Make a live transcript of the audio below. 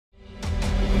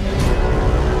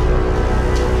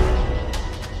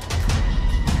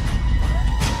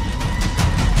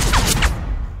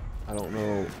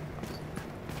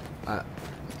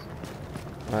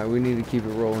we need to keep it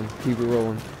rolling. Keep it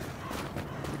rolling.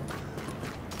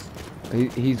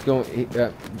 He's going.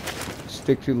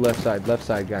 Stick to the left side. Left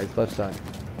side, guys. Left side.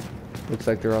 Looks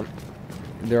like they're on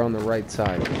the right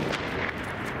side.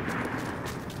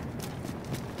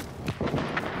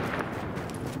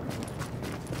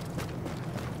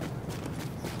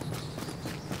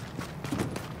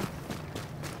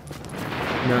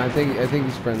 No, I think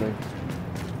he's friendly.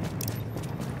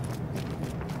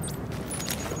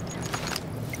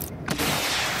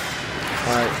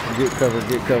 Alright, get cover,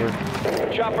 get cover.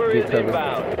 Chopper Get is cover.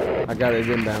 inbound. I got it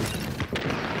inbound.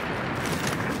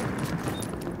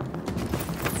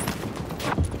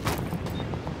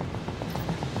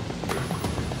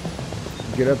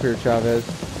 Get up here, Chavez.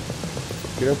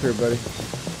 Get up here, buddy.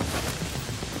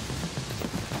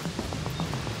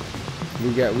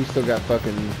 We still got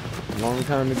fucking long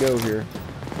time to go here.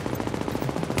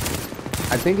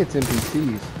 I think it's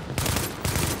NPCs.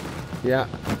 Yeah.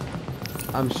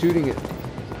 I'm shooting it.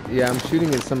 Yeah, I'm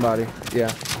shooting at somebody.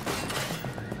 Yeah.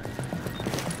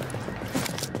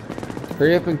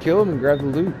 Hurry up and kill him and grab the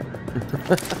loot.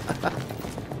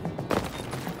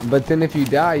 But then if you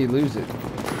die, you lose it.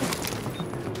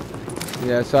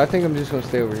 Yeah, so I think I'm just gonna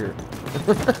stay over here.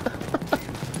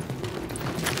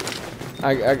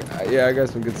 Yeah, I got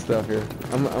some good stuff here.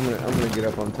 I'm gonna get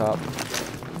up on top.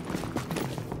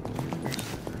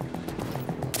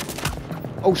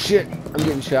 Oh shit! I'm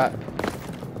getting shot.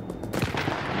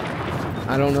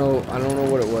 I don't know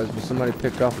what it was, but somebody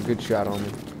picked off a good shot on me.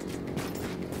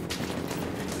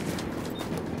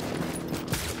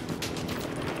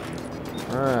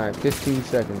 Alright, 15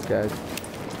 seconds, guys.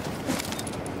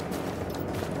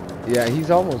 Yeah, he's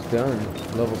almost done.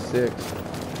 Level 6.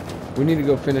 We need to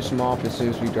go finish him off as soon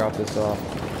as we drop this off.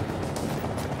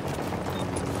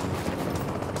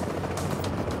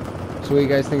 So what do you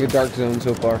guys think of Darkzone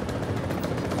so far?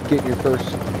 Getting your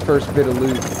first bit of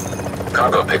loot.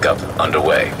 Cargo pickup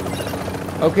underway.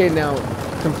 Okay, now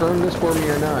confirm this for me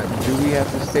or not. Do we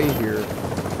have to stay here?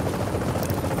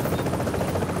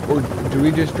 Or do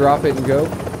we just drop it and go?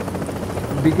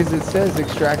 Because it says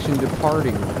extraction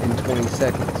departing in 20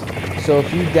 seconds. So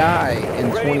if you die in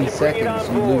 20 seconds,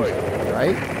 you lose it,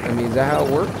 right? I mean, is that how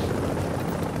it works?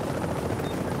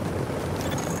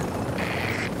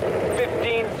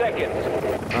 15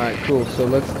 seconds. Alright, cool. So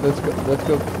let's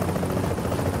go.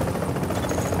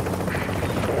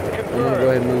 I'm gonna go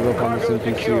ahead and move up on this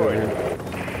NPC over here.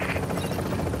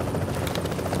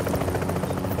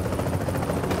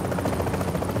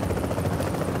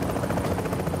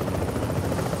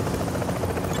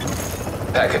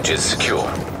 Package is secure.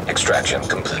 Extraction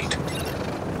complete.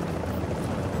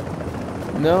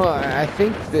 No, I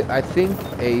think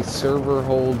a server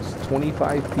holds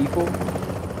 25 people.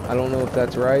 I don't know if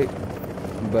that's right,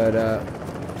 but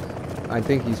I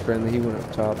think he's friendly. He went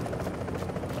up top.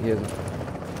 He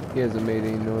hasn't made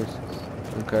any noise.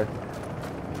 Okay.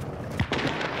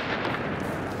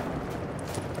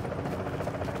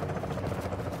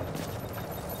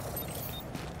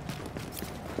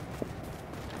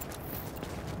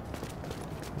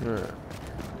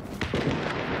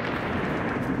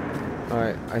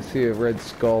 Alright, I see a red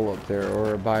skull up there,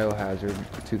 or a biohazard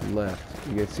to the left.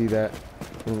 You guys see that?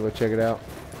 Wanna go check it out?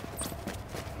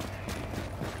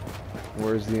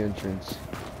 Where's the entrance?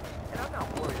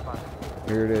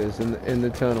 Here it is, in the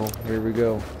tunnel. Here we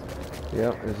go.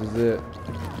 Yep, this is it.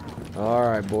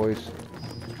 Alright, boys.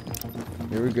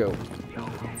 Here we go.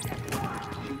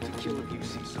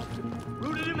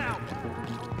 Rooted him out.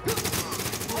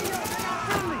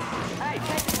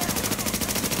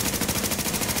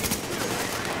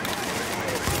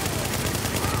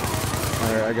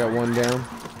 Alright, I got one down.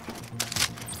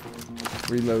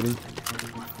 Reloading.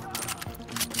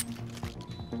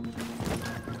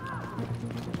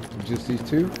 Just these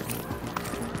two.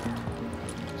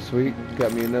 Sweet.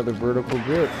 Got me another vertical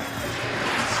grip.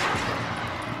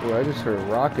 Oh, I just heard a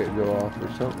rocket go off or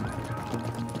something.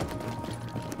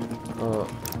 Oh,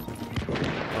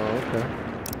 okay.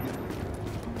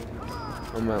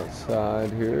 I'm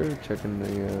outside here, checking the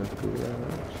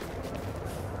garage.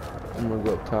 I'm gonna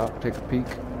go up top, take a peek.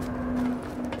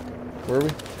 Where are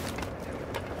we?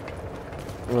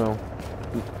 Well.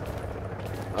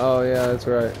 Oh yeah, that's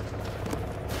right.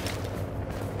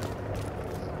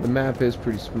 The map is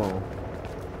pretty small.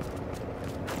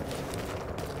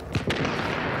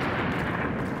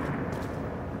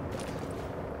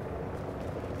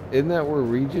 Isn't that where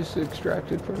Regis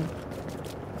extracted from?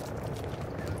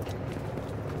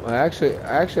 Well, actually,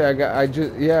 I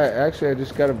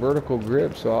just got a vertical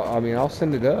grip, so I mean, I'll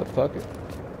send it up. Fuck it.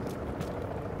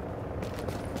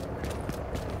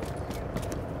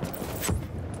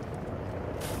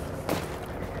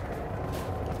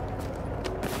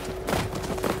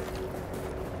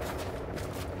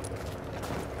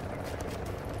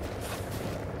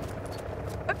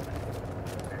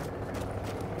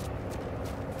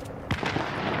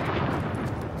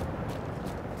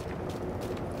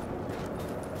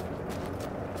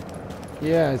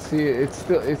 Yeah, see, it's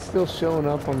still showing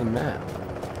up on the map.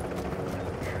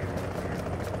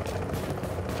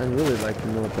 I'd really like to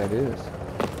know what that is.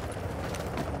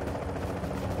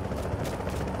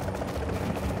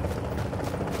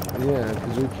 Yeah,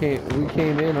 because we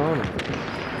came in on it.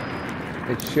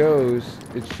 It shows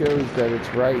that it's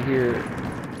right here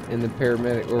in the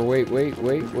paramedic. Or wait,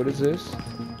 what is this?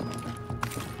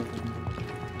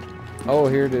 Oh,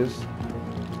 here it is.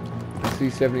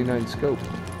 C79 scope.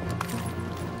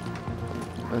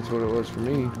 That's what it was for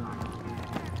me.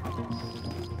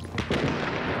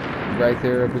 Right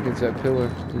there up against that pillar.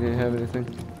 We didn't have anything.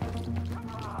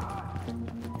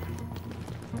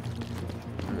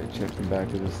 Let me check the back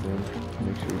of this thing.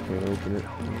 Make sure we can't open it.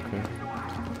 Okay.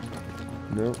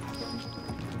 Nope.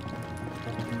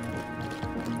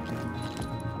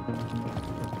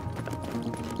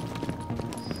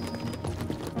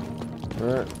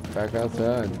 Alright, back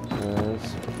outside.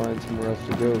 Let's find somewhere else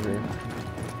to go here.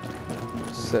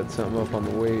 Set something up on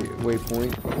the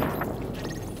waypoint.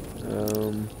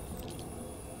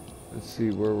 Let's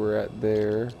see where we're at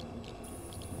there.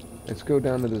 Let's go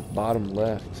down to the bottom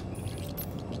left.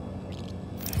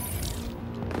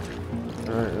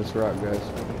 Alright, let's rock, guys.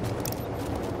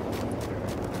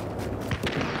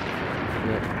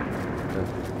 Yep.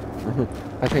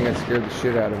 I think I scared the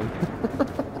shit out of him.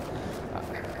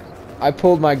 I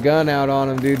pulled my gun out on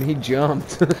him, dude, and he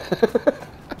jumped.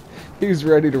 He was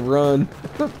ready to run.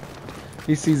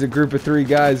 He sees a group of 3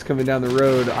 guys coming down the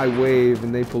road. I wave,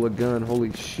 and they pull a gun.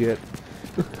 Holy shit.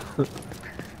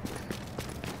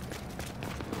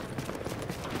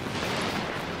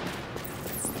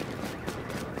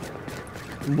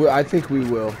 Well, I think we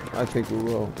will. I think we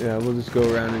will. Yeah, we'll just go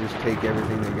around and just take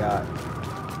everything they got.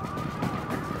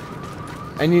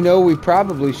 And you know, we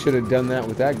probably should have done that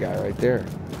with that guy right there.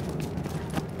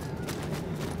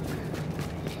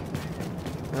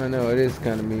 I know, it is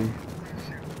kind of mean.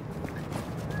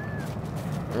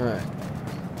 Alright.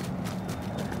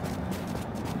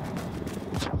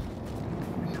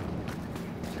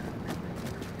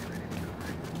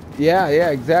 Yeah,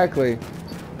 exactly.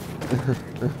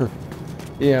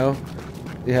 You know,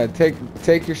 yeah,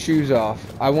 take your shoes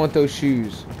off. I want those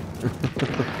shoes.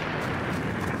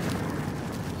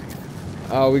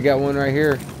 Oh, we got one right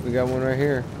here. We got one right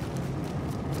here.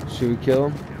 Should we kill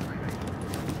him?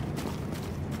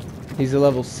 He's a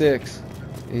level 6.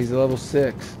 He's a level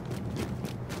 6.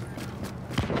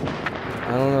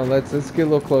 I don't know. Let's get a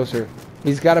little closer.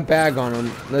 He's got a bag on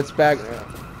him. Let's bag.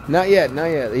 Not yet. Not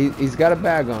yet. He's got a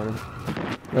bag on him.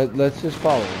 Let's just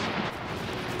follow him.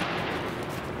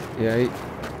 Yeah.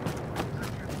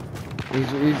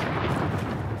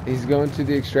 He's going to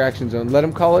the extraction zone. Let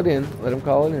him call it in. Let him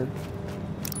call it in.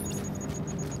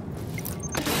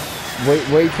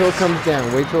 Wait till it comes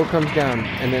down. Wait till it comes down,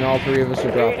 and then all 3 of us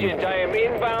will drop him. Agent, I am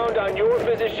inbound on your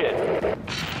position.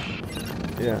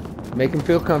 Yeah. Make him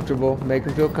feel comfortable. Make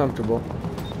him feel comfortable.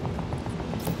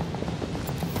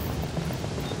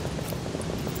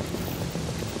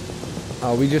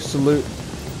 Oh, we just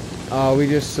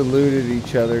saluted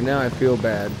each other. Now I feel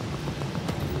bad.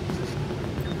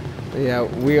 Yeah,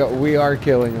 we are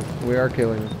killing him. We are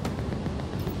killing him.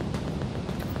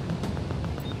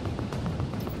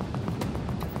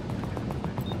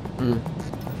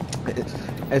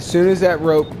 As soon as that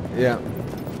rope, yeah,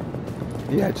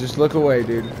 just look away,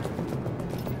 dude.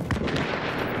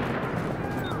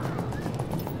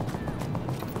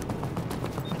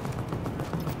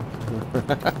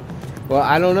 Well,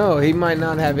 I don't know. He might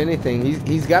not have anything.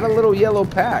 He's got a little yellow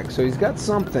pack, so he's got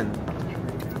something.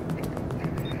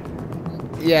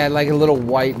 Yeah, like a little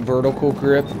white vertical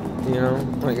grip, you know,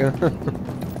 like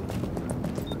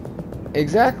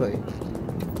exactly.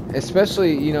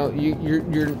 Especially, you know,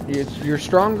 you're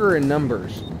stronger in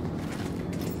numbers.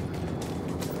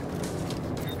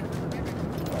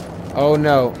 Oh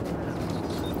no.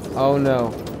 Oh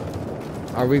no.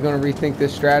 Are we going to rethink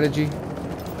this strategy?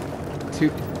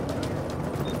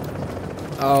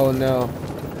 Oh no.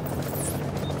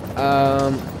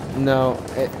 No.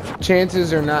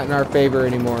 Chances are not in our favor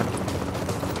anymore.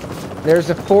 There's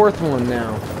a 4th one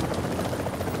now.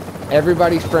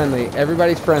 Everybody's friendly.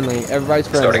 Everybody's friendly. Everybody's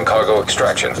friendly. Starting cargo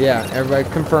extraction. Yeah, everybody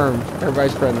confirmed.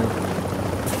 Everybody's friendly.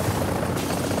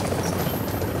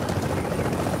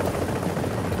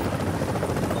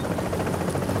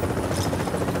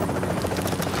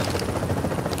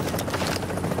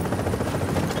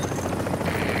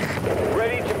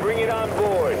 Ready to bring it on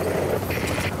board.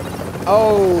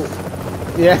 Oh,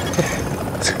 yeah.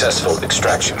 Successful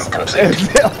extraction complete.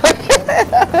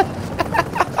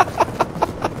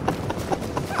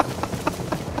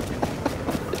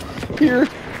 Here,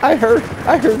 I heard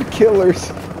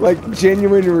killers. Like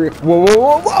genuine. Whoa,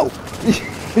 whoa, whoa,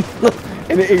 whoa!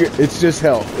 And it's just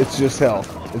health. It's just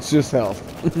health. It's just health.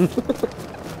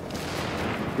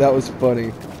 That was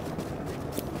funny.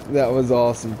 That was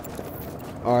awesome.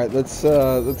 All right, let's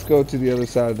go to the other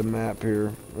side of the map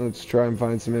here. Let's try and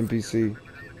find some NPC.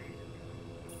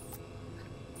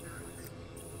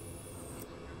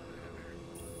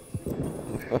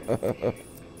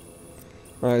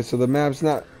 All right, so the map's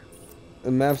not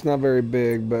very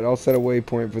big, but I'll set a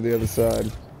waypoint for the other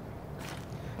side.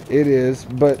 It is,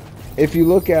 but if you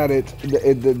look at it,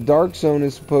 the dark zone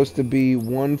is supposed to be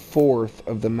 1/4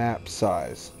 of the map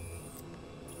size.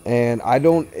 And I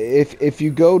don't, if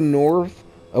you go north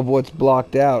of what's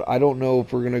blocked out, I don't know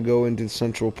if we're gonna go into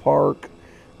Central Park,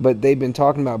 but they've been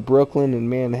talking about Brooklyn and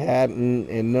Manhattan,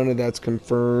 and none of that's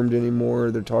confirmed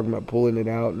anymore. They're talking about pulling it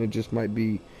out, and it just might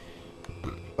be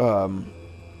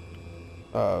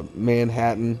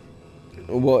Manhattan.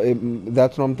 Well,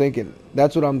 that's what I'm thinking.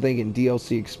 That's what I'm thinking.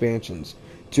 DLC expansions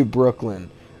to Brooklyn,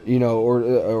 you know,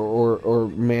 or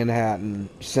Manhattan,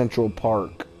 Central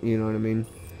Park. You know what I mean?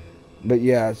 But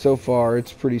yeah, so far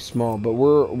it's pretty small. But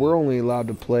we're only allowed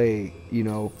to play, you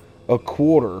know, a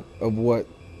quarter of what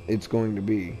it's going to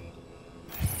be.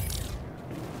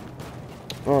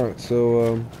 All right,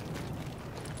 so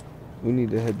we need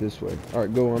to head this way. All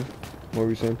right, go on. What were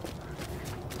you saying?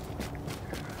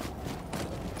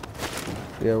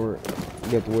 Yeah, we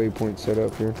got the waypoint set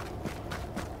up here.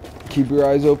 Keep your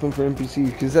eyes open for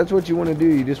NPCs, because that's what you want to do.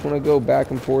 You just want to go back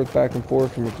and forth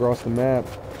from across the map,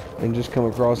 and just come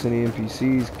across any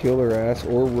NPCs, kill their ass,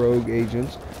 or rogue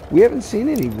agents. We haven't seen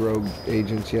any rogue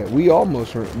agents yet. We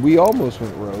almost went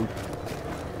rogue.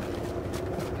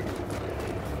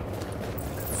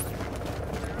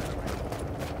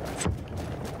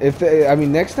 I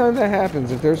mean, next time that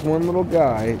happens, if there's one little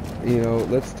guy, you know,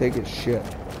 let's take his shit.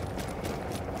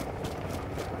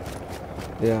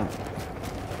 Yeah.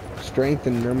 Strength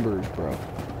in numbers, bro.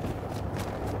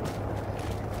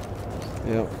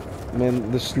 Yep.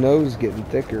 Man, the snow's getting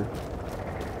thicker.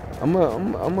 I'm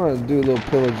gonna do a little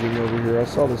pillaging over here. I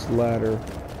saw this ladder.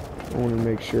 I want to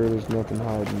make sure there's nothing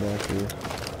hiding back here.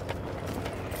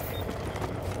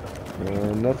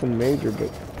 Nothing major,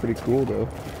 but pretty cool though.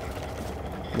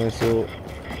 Nice little.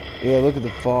 Yeah, look at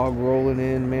the fog rolling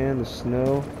in, man. The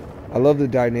snow. I love the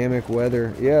dynamic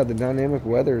weather. Yeah, the dynamic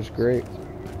weather is great.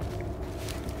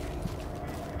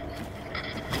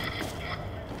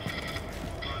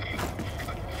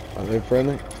 Are they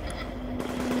friendly?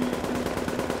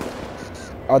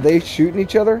 Are they shooting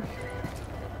each other?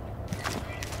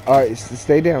 Alright,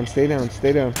 stay down, stay down,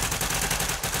 stay down.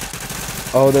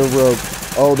 Oh, they're rogue.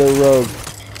 Oh, they're rogue.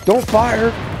 Don't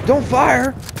fire! Don't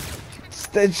fire!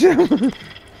 Stay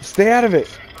out of it.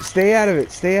 Stay out of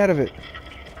it. Stay out of it.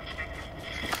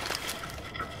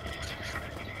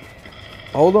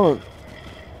 Hold on.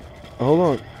 Hold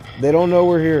on. They don't know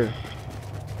we're here.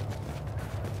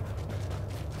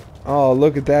 Oh,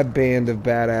 look at that band of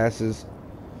badasses.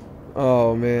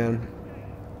 Oh, man.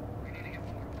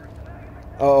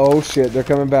 Oh, shit. They're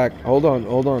coming back. Hold on.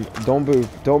 Hold on. Don't move.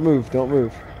 Don't move. Don't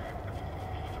move.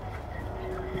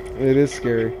 It is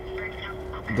scary.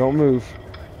 Don't move.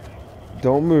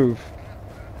 Don't move.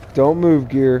 Don't move,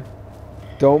 Gear.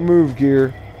 Don't move,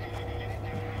 Gear.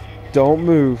 Don't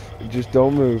move. Just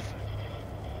don't move.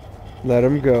 Let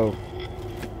him go.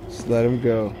 Just let him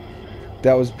go.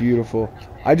 That was beautiful.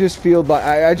 I just feel like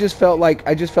I just felt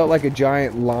like a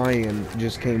giant lion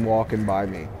just came walking by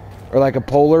me, or like a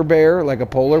polar bear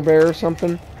or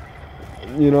something.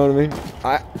 You know what I mean?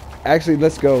 Actually,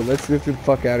 let's go. Let's get the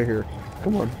fuck out of here.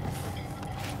 Come on.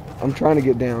 I'm trying to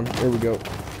get down. There we go.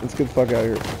 Let's get the fuck out of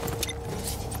here.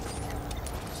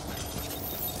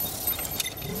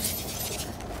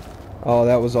 Oh,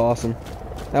 that was awesome.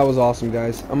 That was awesome,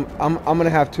 guys. I'm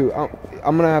gonna have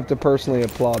to personally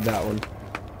applaud that one.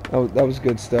 That was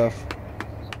good stuff.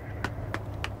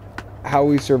 How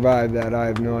we survived that, I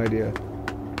have no idea.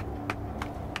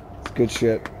 It's good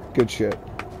shit. Good shit.